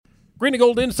Green and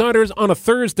Gold Insiders on a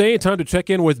Thursday. Time to check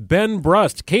in with Ben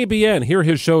Brust, KBN. Hear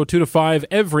his show 2 to 5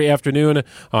 every afternoon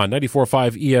on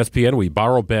 94.5 ESPN. We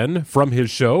borrow Ben from his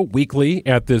show weekly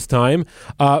at this time.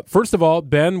 First of all,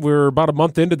 Ben, we're about a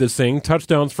month into this thing.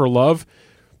 Touchdowns for Love.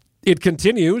 It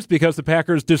continues because the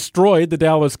Packers destroyed the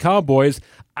Dallas Cowboys.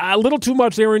 A little too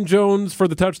much Aaron Jones for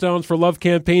the Touchdowns for Love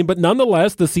campaign, but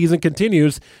nonetheless, the season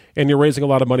continues, and you're raising a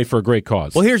lot of money for a great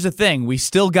cause. Well, here's the thing. We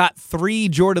still got 3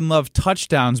 Jordan Love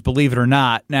touchdowns, believe it or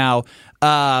not. Now,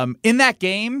 in that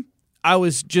game, I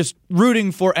was just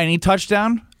rooting for any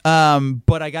touchdown,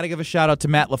 but I got to give a shout-out to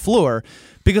Matt LaFleur,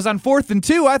 because on 4th and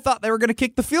 2, I thought they were going to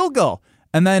kick the field goal.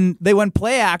 And then they went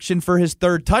play action for his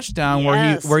 3rd touchdown,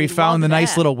 where he found the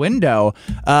nice little window.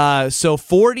 So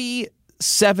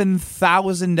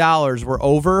 $47,000 were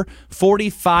over,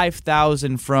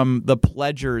 $45,000 from the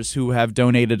pledgers who have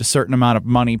donated a certain amount of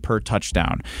money per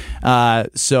touchdown.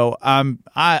 So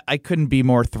I couldn't be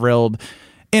more thrilled.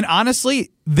 And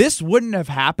honestly, this wouldn't have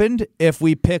happened if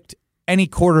we picked any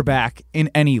quarterback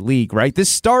in any league, right? This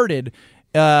started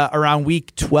around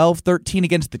week 12, 13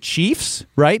 against the Chiefs,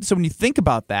 right? So when you think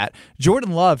about that,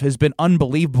 Jordan Love has been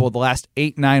unbelievable the last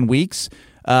 8-9 weeks.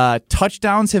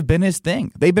 Touchdowns have been his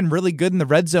thing. They've been really good in the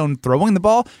red zone throwing the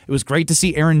ball. It was great to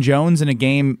see Aaron Jones in a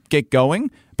game get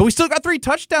going, but we still got 3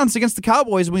 touchdowns against the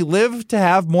Cowboys, and we live to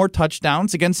have more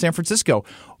touchdowns against San Francisco.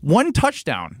 1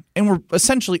 touchdown, and we're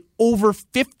essentially over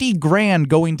 $50,000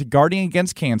 going to guarding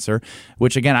against cancer,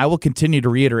 which again, I will continue to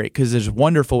reiterate because it's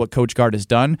wonderful what Coach Gard has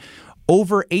done.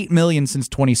 Over $8 million since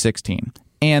 2016,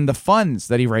 and the funds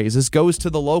that he raises goes to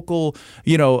the local,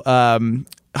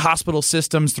 hospital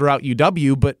systems throughout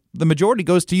UW, but the majority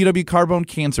goes to UW Carbone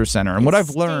Cancer Center. And what I've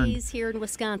learned here in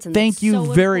Wisconsin. Thank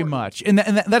you very much. And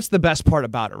that's the best part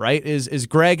about it, right? Is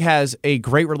Greg has a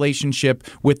great relationship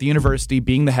with the university,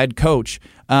 being the head coach.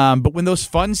 But when those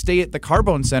funds stay at the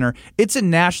Carbone Center, it's a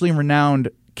nationally renowned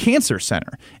cancer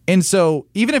center. And so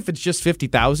even if it's just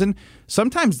 $50,000,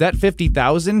 sometimes that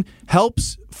 $50,000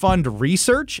 helps fund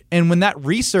research. And when that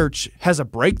research has a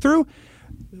breakthrough,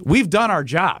 we've done our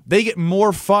job. They get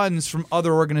more funds from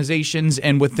other organizations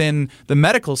and within the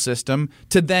medical system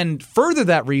to then further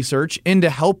that research into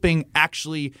helping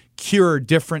actually cure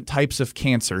different types of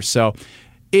cancer. So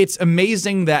it's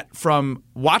amazing that from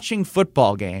watching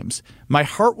football games, my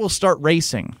heart will start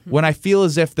racing when I feel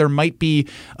as if there might be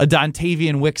a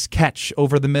Dontavian Wicks catch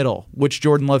over the middle, which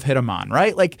Jordan Love hit him on,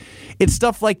 right? Like, it's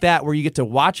stuff like that where you get to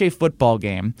watch a football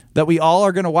game that we all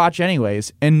are going to watch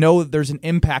anyways and know that there's an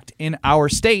impact in our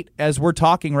state as we're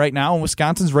talking right now on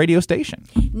Wisconsin's radio station.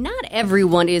 Not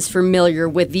everyone is familiar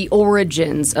with the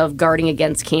origins of guarding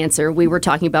against cancer. We were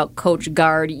talking about Coach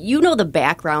Gard. You know the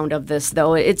background of this,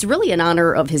 though. It's really in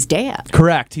honor of his dad.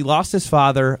 Correct. He lost his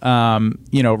father,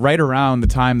 right around the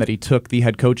time that he took the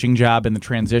head coaching job in the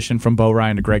transition from Bo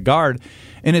Ryan to Greg Gard,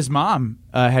 and his mom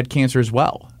had cancer as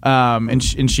well, and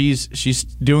she's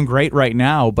doing great right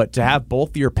now. But to have both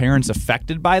of your parents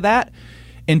affected by that,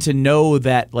 and to know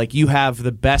that like you have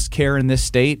the best care in this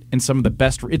state and some of the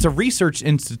best, it's a research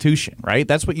institution, right?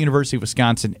 That's what University of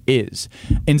Wisconsin is.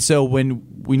 And so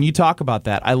when you talk about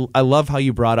that, I love how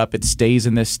you brought up it stays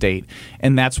in this state.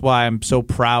 And that's why I'm so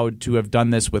proud to have done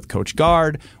this with Coach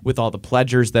Gard, with all the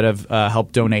pledgers that have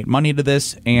helped donate money to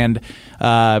this. And,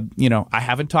 I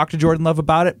haven't talked to Jordan Love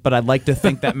about it, but I'd like to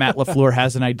think that Matt LaFleur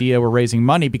has an idea we're raising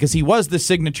money because he was the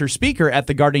signature speaker at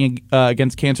the Guarding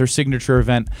Against Cancer signature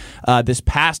event this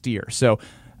past year. So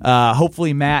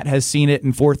hopefully Matt has seen it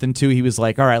in 4th and 2. He was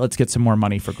like, all right, let's get some more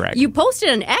money for Greg. You posted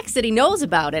an X that he knows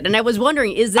about it, and I was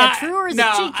wondering, is that true or is it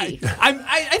cheeky?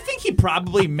 I think he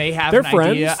probably may have They're an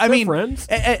friends. idea. They're friends.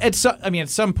 At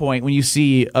some point when you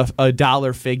see a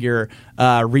dollar figure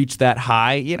reach that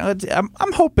high,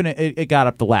 I'm hoping it got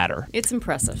up the ladder. It's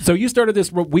impressive. So you started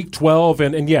this week 12,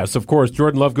 and yes, of course,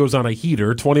 Jordan Love goes on a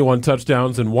heater, 21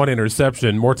 touchdowns and 1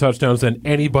 interception, more touchdowns than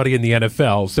anybody in the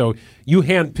NFL. So you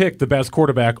handpicked the best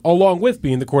quarterback along with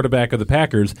being the quarterback of the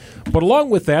Packers. But along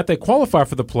with that, they qualify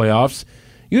for the playoffs.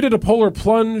 You did a polar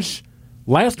plunge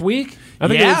last week. I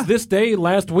think it was this day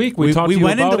last week. We talked to you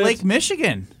about it. We went into Lake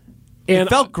Michigan. And it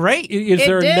felt great. Is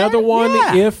there another one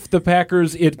if the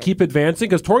Packers keep advancing?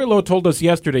 Because Torey Lowe told us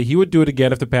yesterday he would do it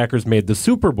again if the Packers made the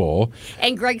Super Bowl.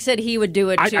 And Greg said he would do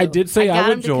it too. I did say I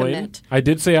would join. I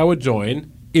did say I would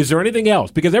join. Is there anything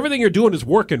else? Because everything you're doing is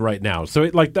working right now.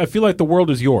 So I feel like the world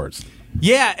is yours.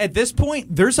 Yeah, at this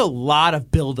point, there's a lot of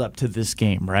buildup to this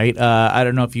game, right? I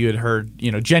don't know if you had heard,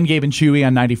 Jen, Gabe, and Chewy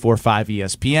on 94.5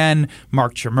 ESPN.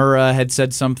 Mark Chimura had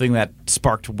said something that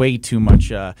sparked way too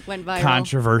much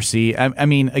controversy. I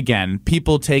mean, again,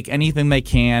 people take anything they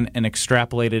can and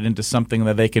extrapolate it into something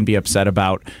that they can be upset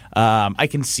about. I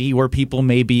can see where people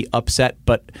may be upset,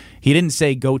 but he didn't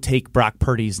say go take Brock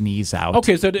Purdy's knees out.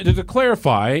 Okay, so to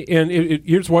clarify, and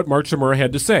here's what Mark Chimura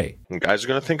had to say. You guys are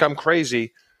going to think I'm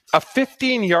crazy. A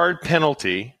 15-yard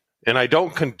penalty, and I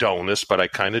don't condone this, but I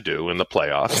kind of do in the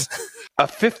playoffs. A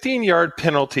 15-yard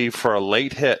penalty for a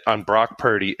late hit on Brock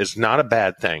Purdy is not a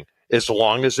bad thing as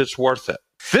long as it's worth it.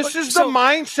 This is the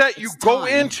mindset you go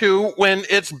into when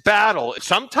it's battle.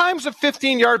 Sometimes a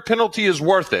 15-yard penalty is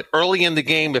worth it early in the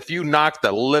game if you knock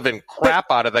the living crap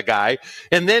out of the guy,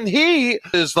 and then he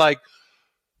is like,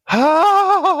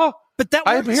 but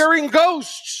I'm hearing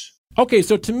ghosts. Okay,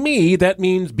 so to me, that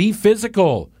means be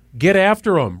physical. Get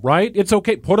after him, right? It's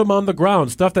okay. Put him on the ground.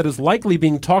 Stuff that is likely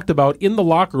being talked about in the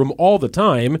locker room all the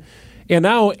time. And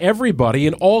now everybody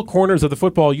in all corners of the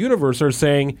football universe are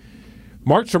saying,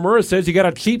 Mark Chimura says you got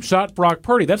a cheap shot Brock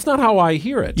Purdy. That's not how I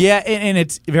hear it. Yeah, and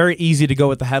it's very easy to go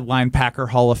with the headline, Packer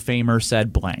Hall of Famer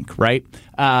said blank, right?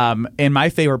 And my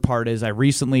favorite part is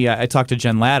I talked to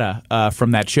Jen Latta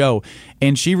from that show,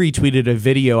 and she retweeted a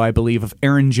video, I believe, of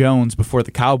Aaron Jones before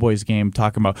the Cowboys game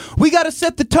talking about, we got to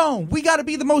set the tone. We got to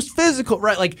be the most physical,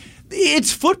 right? Like,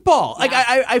 it's football.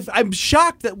 Yeah. Like I'm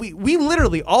shocked that we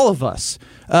literally, all of us,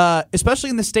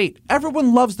 especially in the state,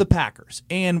 everyone loves the Packers.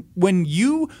 And when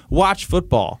you watch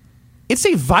football, it's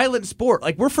a violent sport.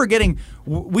 Like, we're forgetting,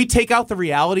 we take out the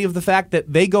reality of the fact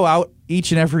that they go out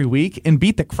each and every week and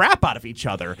beat the crap out of each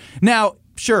other. Now,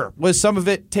 sure, was some of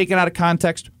it taken out of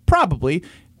context? Probably.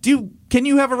 Can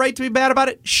you have a right to be bad about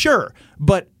it? Sure.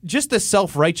 But just the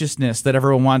self-righteousness that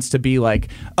everyone wants to be like,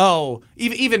 oh,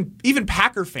 even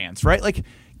Packer fans, right? Like,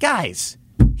 guys,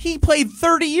 he played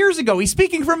 30 years ago. He's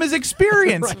speaking from his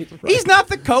experience. Right. He's not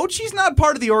the coach. He's not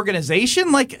part of the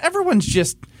organization. Like, everyone's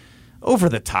just over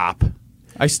the top.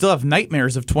 I still have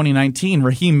nightmares of 2019.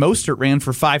 Raheem Mostert ran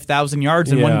for 5,000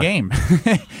 yards in one game.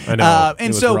 I know. It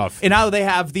was rough. And now they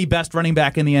have the best running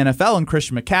back in the NFL in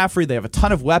Christian McCaffrey. They have a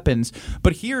ton of weapons.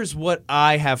 But here's what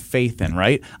I have faith in,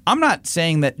 right? I'm not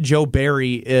saying that Joe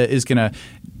Barry is going to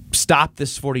stop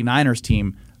this 49ers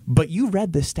team, but you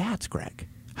read the stats, Greg.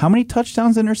 How many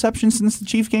touchdowns and interceptions since the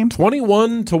Chiefs game?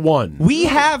 21-1. We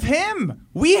have him.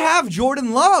 We have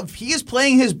Jordan Love. He is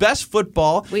playing his best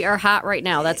football. We are hot right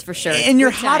now, that's for sure. And you're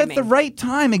hot at the right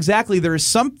time. Exactly. There is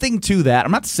something to that.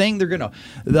 I'm not saying they're going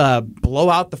to blow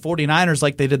out the 49ers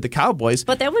like they did the Cowboys.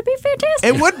 But that would be fantastic.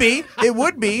 It would be. It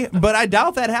would be. But I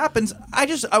doubt that happens. I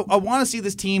want to see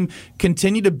this team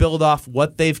continue to build off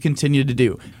what they've continued to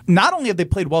do. Not only have they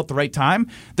played well at the right time,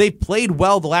 they've played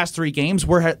well the last 3 games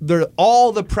where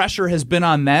all the pressure has been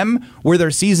on them, where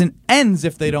their season ends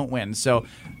if they don't win. So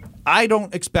I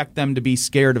don't expect them to be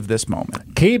scared of this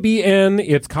moment. KBN,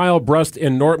 it's Kyle Brust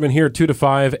and Nortman here 2 to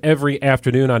 5 every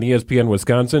afternoon on ESPN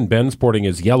Wisconsin. Ben sporting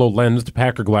his yellow-lensed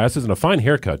Packer glasses and a fine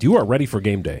haircut. You are ready for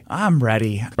game day. I'm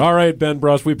ready. All right, Ben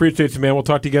Brust, we appreciate you, man. We'll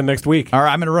talk to you again next week. All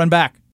right, I'm going to run back.